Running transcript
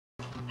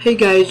Hey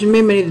guys, you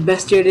may be the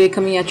best here today,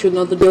 coming at you with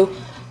another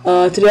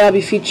video. Today I'll be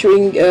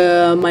featuring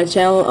my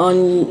channel on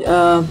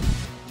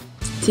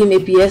Team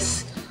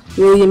APS.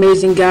 Really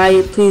amazing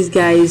guy. Please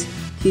guys,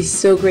 he's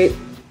so great.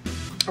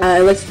 I'd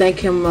like to thank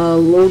him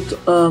load.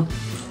 So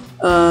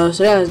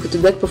yeah, let's go to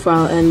the deck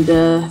profile, and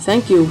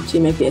thank you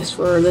Team APS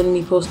for letting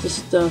me post this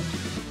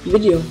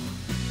video.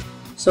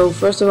 So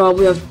first of all,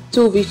 we have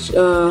two of each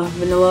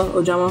vanilla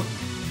Ojama,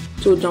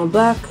 two Ojama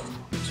black,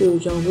 two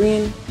Ojama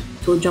green,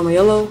 two Ojama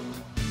yellow.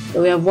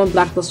 Then we have one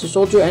blackluster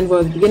soldier and one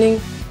at the beginning,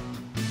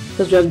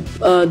 because we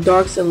have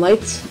darks and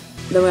lights.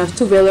 Then we have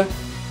two Veiler,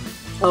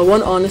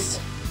 one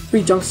honest,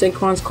 three junk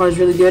synchrons, cards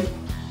really good.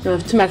 Then we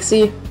have two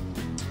maxi.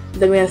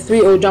 Then we have three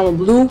Ojama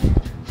blue,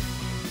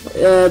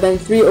 then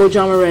three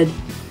Ojama red.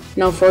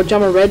 Now for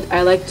Ojama red,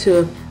 I like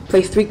to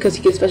play three because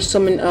you can special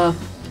summon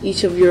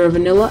each of your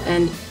vanilla,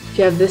 and if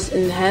you have this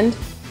in hand,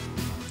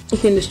 you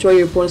can destroy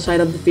your opponent's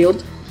side of the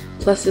field.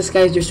 Plus this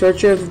guy is your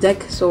searcher of the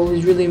deck, so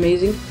he's really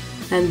amazing.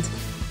 And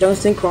Junk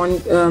Synchron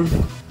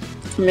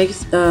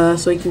makes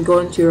so you can go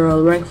into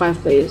your rank 5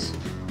 plays.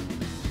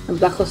 And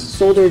Blackluster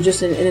Soldier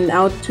just in and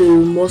out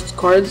to most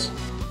cards.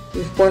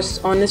 And of course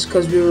honest,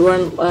 because we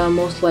run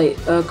most light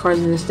cards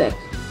in this deck.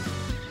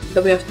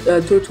 Then we have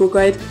Tour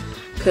Guide,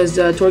 because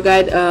Tour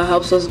Guide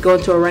helps us go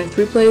into our rank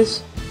 3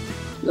 plays.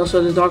 And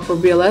also the Dark for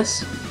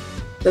BLS.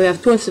 Then we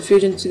have two Instant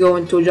Fusion to go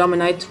into Ojama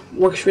Knight.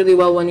 Works really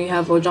well when you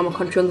have Ojama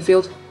Country on the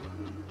field.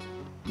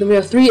 Then we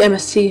have three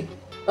MST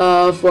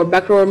for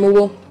back row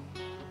removal.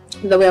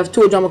 Then we have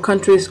two Ojama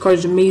countries. Card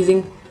is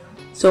amazing.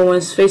 So when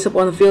it's face up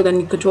on the field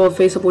and you control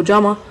face up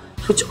Ojama,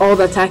 switch all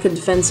the attack and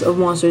defense of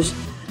monsters.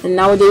 And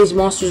nowadays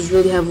monsters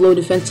really have low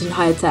defense and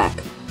high attack,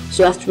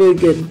 so that's really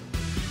good.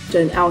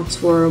 Then outs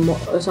for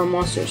some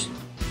monsters.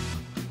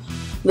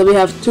 Then we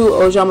have two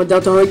Ojama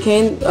Delta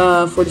Hurricane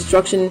for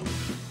destruction,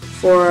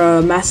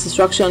 for mass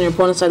destruction on your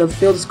opponent's side of the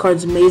field. This card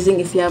is amazing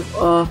if you have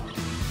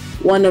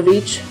one of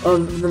each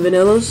of the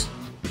vanillas.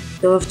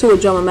 Then we have two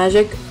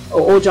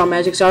Ojama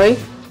Magic, sorry.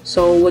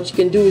 So what you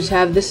can do is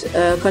have this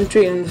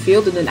country in the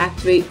field and then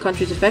activate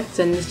country's effect,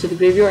 send this to the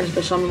graveyard and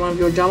special summon one of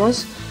your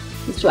Ojamas.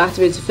 This will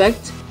activate its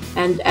effect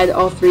and add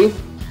all three.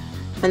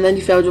 And then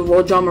if you have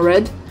Ojama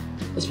red,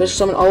 special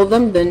summon all of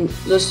them, then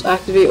just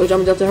activate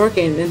Ojama Delta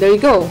Hurricane, and there you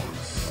go.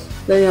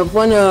 Then you have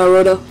one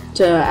Rhoda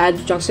to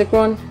add Junk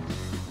Synchron.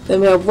 Then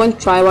we have one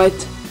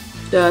Tri-White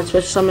to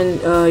special summon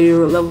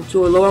your level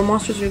 2 or lower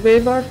monsters in your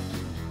graveyard.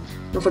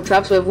 And for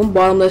traps we have one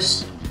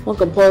Bottomless, one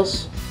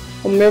Compulse,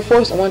 one Mirror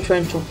Force, and one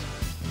Torrential.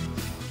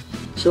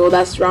 So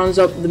that rounds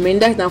up the main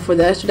deck. Now for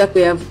the extra deck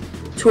we have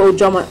two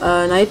Ojama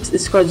Knights.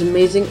 This card is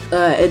amazing.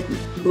 It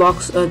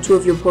blocks two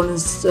of your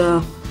opponent's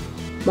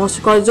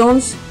monster card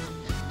zones.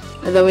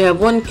 And then we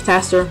have one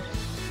Catastor,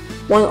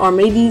 one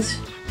Armades,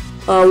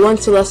 one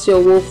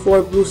Celestial Wolf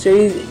 4 Blue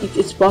Series.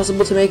 It's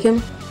possible to make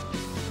him.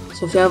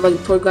 So if you have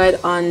like Tour Guide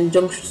on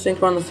Junk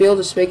Synchron on the field,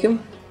 just make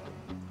him.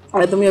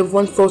 Alright, then we have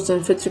one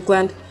Frozen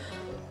Fitzgerald,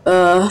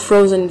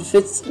 Frozen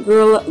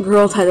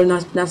Fitzgerald, I don't know how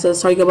to pronounce that,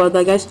 sorry about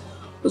that guys.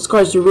 Those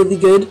cards are really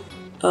good.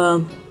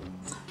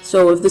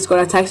 So if this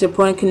card attacks, your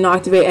opponent cannot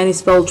activate any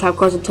spell or trap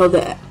cards until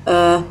the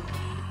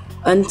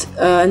end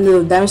of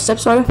the damage step.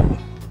 So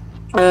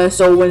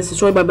when it's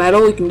destroyed by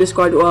battle, you can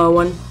discard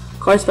one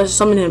card, special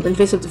summon him, and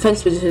face up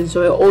defense position,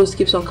 so it always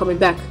keeps on coming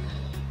back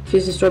if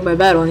he's destroyed by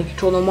battle and you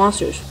control no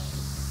monsters.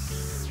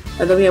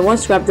 And then we have one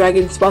Scrap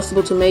Dragon. It's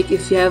possible to make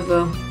if you have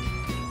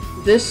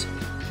this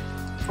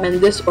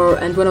and this,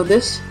 and one of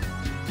this.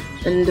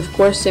 And of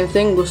course, same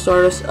thing, we'll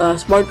start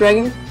us Spark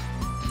Dragon.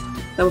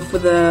 And for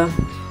the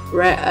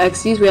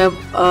XCs, we have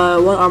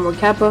one Armor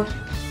Kappa,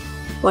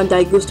 one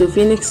Daigusto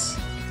Phoenix,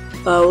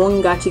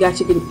 one Gachi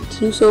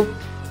Tuso,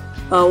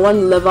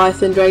 one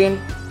Leviathan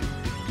Dragon,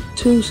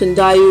 two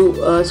Sendayu.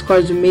 This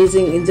card is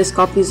amazing. It just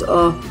copies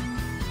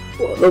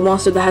the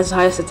monster that has the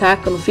highest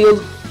attack on the field.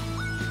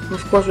 And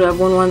of course, we have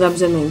one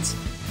Damsel Mains.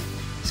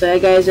 So yeah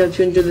guys, if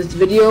you enjoyed this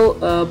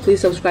video, please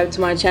subscribe to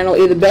my channel,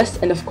 ETHE,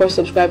 and of course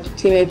subscribe to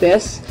Team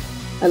APS.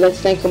 I'd like to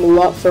thank him a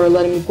lot for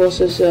letting me post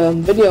this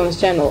video on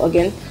his channel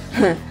again.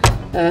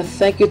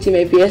 Thank you Team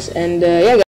APS, and yeah guys.